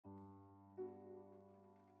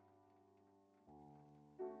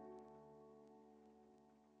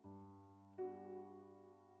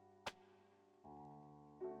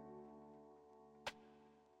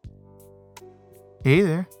Hey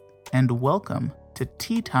there, and welcome to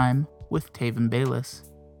Tea Time with Taven Bayless.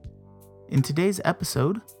 In today's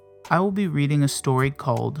episode, I will be reading a story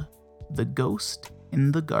called The Ghost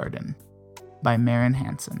in the Garden by Maren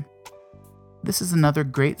Hansen. This is another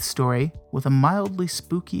great story with a mildly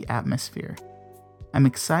spooky atmosphere. I'm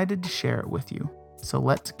excited to share it with you, so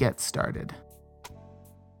let's get started.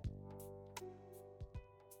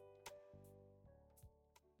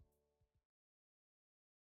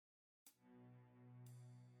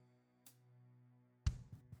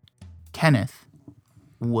 Kenneth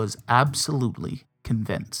was absolutely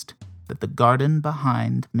convinced that the garden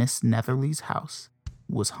behind Miss Netherly's house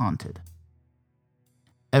was haunted.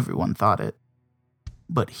 Everyone thought it,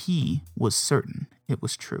 but he was certain it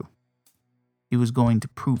was true. He was going to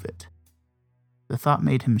prove it. The thought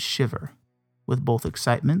made him shiver with both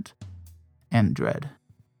excitement and dread.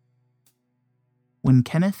 When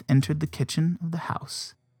Kenneth entered the kitchen of the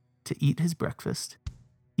house to eat his breakfast,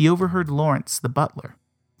 he overheard Lawrence the butler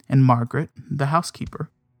and Margaret, the housekeeper,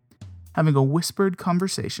 having a whispered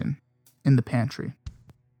conversation in the pantry.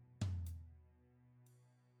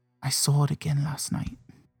 "I saw it again last night,"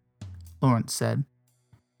 Lawrence said,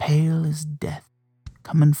 "pale as death,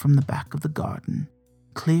 coming from the back of the garden,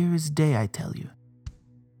 clear as day, I tell you."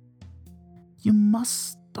 "You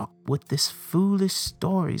must stop with this foolish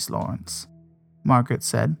stories, Lawrence," Margaret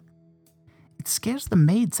said. "It scares the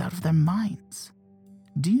maids out of their minds.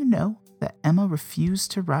 Do you know that Emma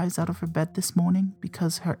refused to rise out of her bed this morning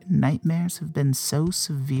because her nightmares have been so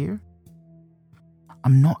severe?"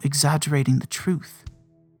 "I'm not exaggerating the truth,"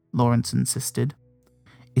 Lawrence insisted.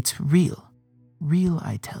 "It's real,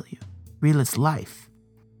 I tell you, real as life.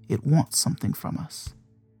 It wants something from us."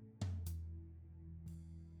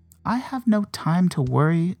 "I have no time to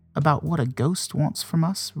worry about what a ghost wants from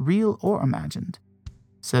us, real or imagined,"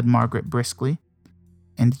 said Margaret briskly,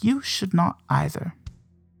 "and you should not either."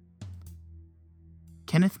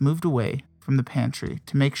 Kenneth moved away from the pantry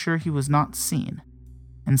to make sure he was not seen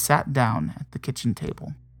and sat down at the kitchen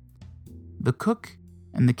table. The cook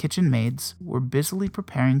and the kitchen maids were busily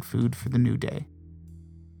preparing food for the new day.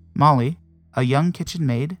 Molly, a young kitchen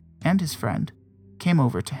maid, and his friend came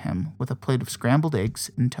over to him with a plate of scrambled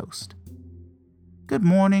eggs and toast. "Good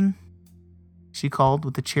morning," she called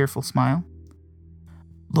with a cheerful smile.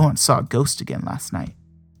 "Lawrence saw a ghost again last night,"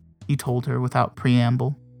 he told her without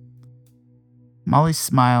preamble. Molly's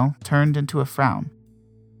smile turned into a frown.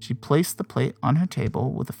 She placed the plate on her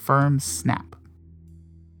table with a firm snap.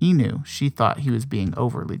 He knew she thought he was being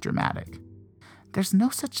overly dramatic. "There's no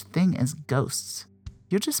such thing as ghosts.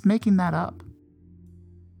 You're just making that up."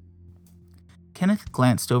 Kenneth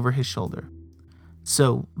glanced over his shoulder.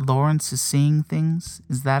 "So, Lawrence is seeing things,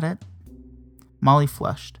 is that it?" Molly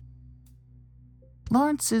flushed.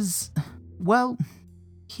 "Lawrence is, well,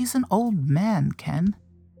 he's an old man, Ken."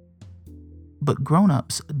 "But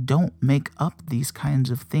grown-ups don't make up these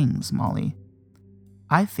kinds of things, Molly.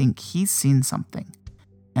 I think he's seen something,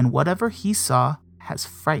 and whatever he saw has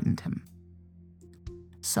frightened him."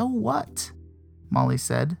 "So what?" Molly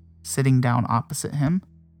said, sitting down opposite him.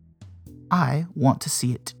 "I want to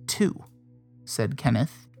see it too," said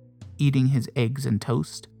Kenneth, eating his eggs and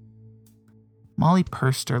toast. Molly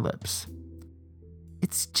pursed her lips.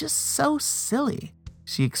 "It's just so silly,"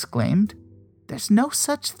 she exclaimed. "There's no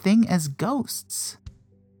such thing as ghosts."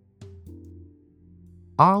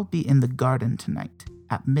 "I'll be in the garden tonight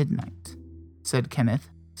at midnight," said Kenneth,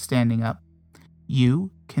 standing up.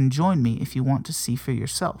 "You can join me if you want to see for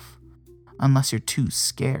yourself, unless you're too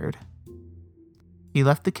scared." He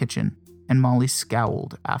left the kitchen, and Molly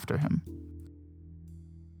scowled after him.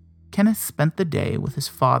 Kenneth spent the day with his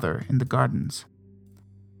father in the gardens.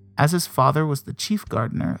 As his father was the chief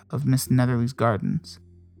gardener of Miss Netherly's gardens,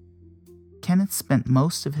 Kenneth spent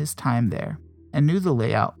most of his time there and knew the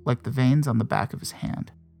layout like the veins on the back of his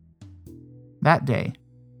hand. That day,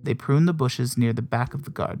 they pruned the bushes near the back of the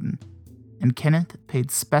garden, and Kenneth paid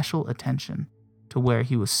special attention to where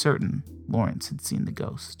he was certain Lawrence had seen the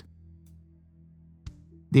ghost.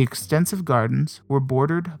 The extensive gardens were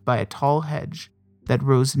bordered by a tall hedge that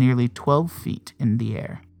rose nearly 12 feet in the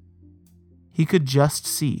air. He could just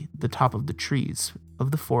see the top of the trees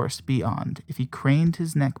of the forest beyond if he craned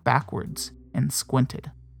his neck backwards and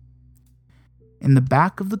squinted. In the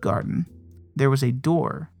back of the garden, there was a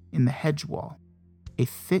door in the hedge wall, a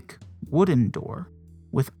thick wooden door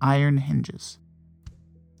with iron hinges.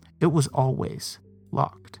 It was always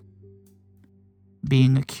locked.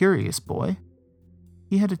 Being a curious boy,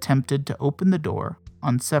 he had attempted to open the door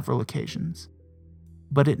on several occasions,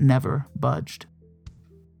 but it never budged.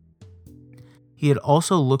 He had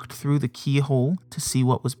also looked through the keyhole to see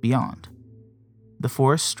what was beyond. The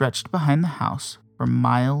forest stretched behind the house for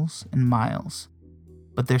miles and miles,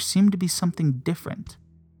 but there seemed to be something different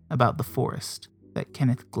about the forest that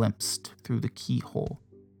Kenneth glimpsed through the keyhole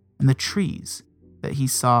and the trees that he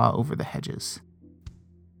saw over the hedges.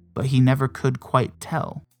 But he never could quite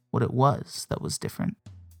tell what it was that was different.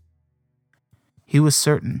 He was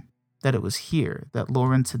certain that it was here that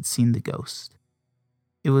Lawrence had seen the ghost.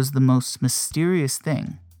 It was the most mysterious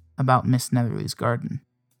thing about Miss Netherly's garden.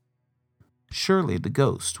 Surely the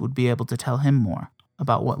ghost would be able to tell him more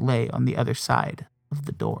about what lay on the other side of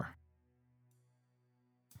the door.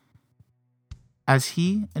 As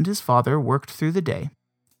he and his father worked through the day,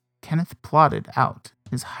 Kenneth plotted out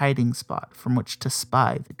his hiding spot from which to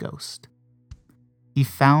spy the ghost. He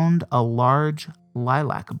found a large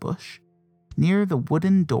lilac bush near the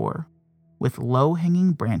wooden door with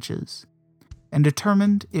low-hanging branches and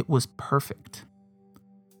determined it was perfect.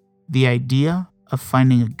 The idea of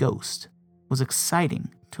finding a ghost was exciting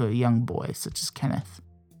to a young boy such as Kenneth.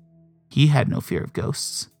 He had no fear of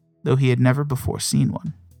ghosts, though he had never before seen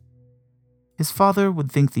one. His father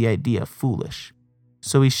would think the idea foolish,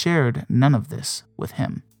 so he shared none of this with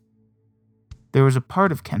him. There was a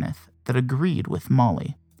part of Kenneth that agreed with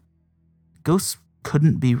Molly. Ghosts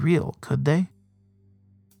couldn't be real, could they?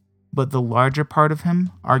 But the larger part of him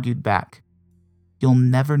argued back, you'll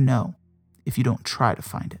never know if you don't try to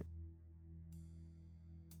find it.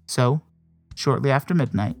 So, shortly after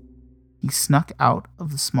midnight, he snuck out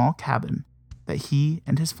of the small cabin that he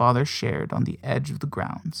and his father shared on the edge of the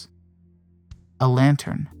grounds. A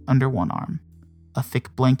lantern under one arm, a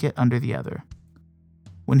thick blanket under the other.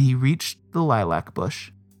 When he reached the lilac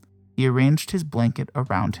bush, he arranged his blanket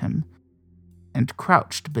around him and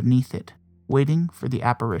crouched beneath it, waiting for the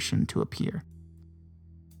apparition to appear.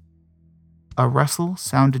 A rustle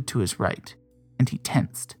sounded to his right, and he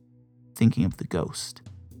tensed, thinking of the ghost.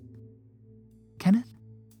 "Kenneth,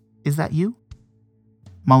 is that you?"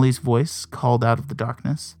 Molly's voice called out of the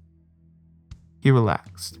darkness. He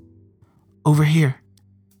relaxed. "Over here,"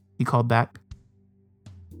 he called back.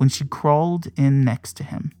 When she crawled in next to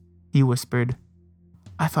him, he whispered,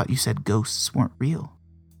 "I thought you said ghosts weren't real."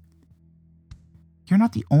 "You're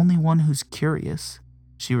not the only one who's curious,"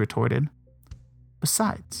 she retorted.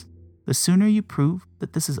 "Besides, the sooner you prove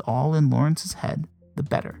that this is all in Lawrence's head, the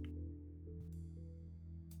better."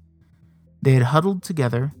 They had huddled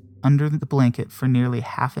together under the blanket for nearly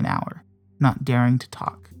half an hour, not daring to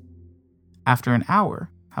talk. After an hour,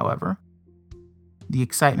 however, the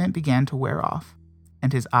excitement began to wear off,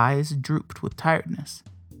 and his eyes drooped with tiredness.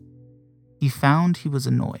 He found he was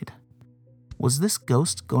annoyed. Was this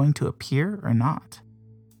ghost going to appear or not?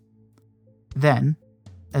 Then,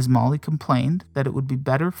 as Molly complained that it would be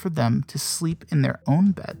better for them to sleep in their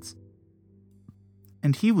own beds,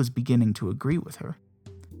 and he was beginning to agree with her,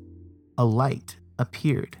 a light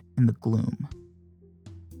appeared in the gloom.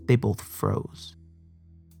 They both froze,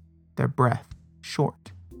 their breath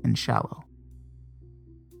short and shallow.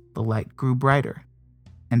 The light grew brighter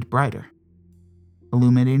and brighter,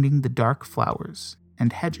 illuminating the dark flowers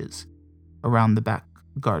and hedges around the back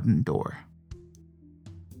garden door.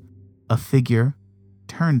 A figure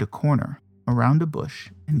turned a corner around a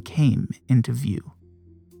bush and came into view.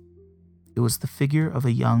 It was the figure of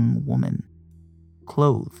a young woman,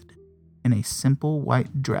 clothed in a simple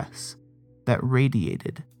white dress that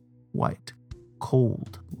radiated white,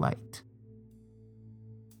 cold light.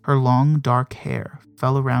 Her long, dark hair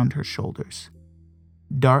fell around her shoulders,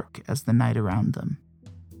 dark as the night around them.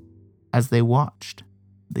 As they watched,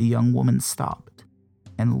 the young woman stopped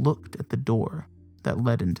and looked at the door that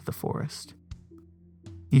led into the forest.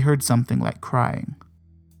 He heard something like crying.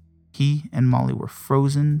 He and Molly were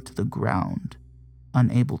frozen to the ground,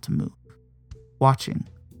 unable to move, watching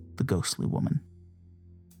the ghostly woman.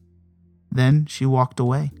 Then she walked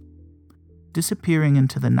away, disappearing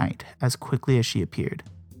into the night as quickly as she appeared.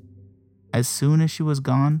 As soon as she was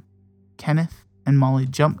gone, Kenneth and Molly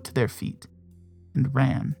jumped to their feet and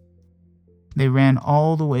ran. They ran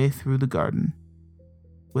all the way through the garden,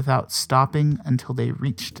 without stopping until they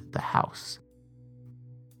reached the house.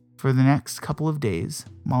 For the next couple of days,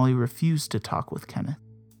 Molly refused to talk with Kenneth.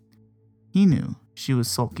 He knew she was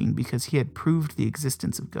sulking because he had proved the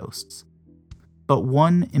existence of ghosts. But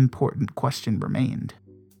one important question remained.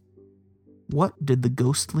 What did the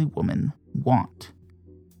ghostly woman want?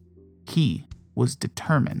 He was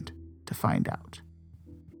determined to find out.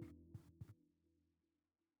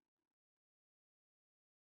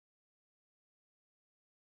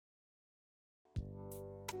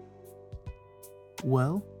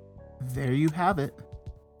 Well, there you have it.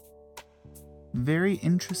 Very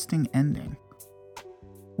interesting ending.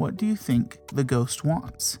 What do you think the ghost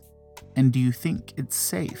wants? And do you think it's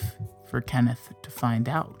safe for Kenneth to find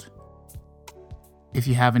out. If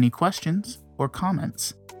you have any questions or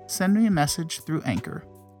comments, send me a message through Anchor,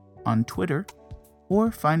 on Twitter,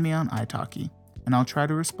 or find me on italki, and I'll try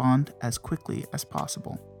to respond as quickly as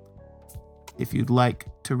possible. If you'd like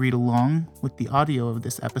to read along with the audio of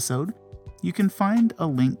this episode, you can find a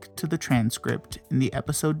link to the transcript in the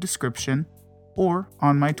episode description or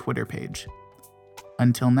on my Twitter page.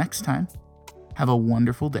 Until next time, have a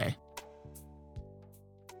wonderful day.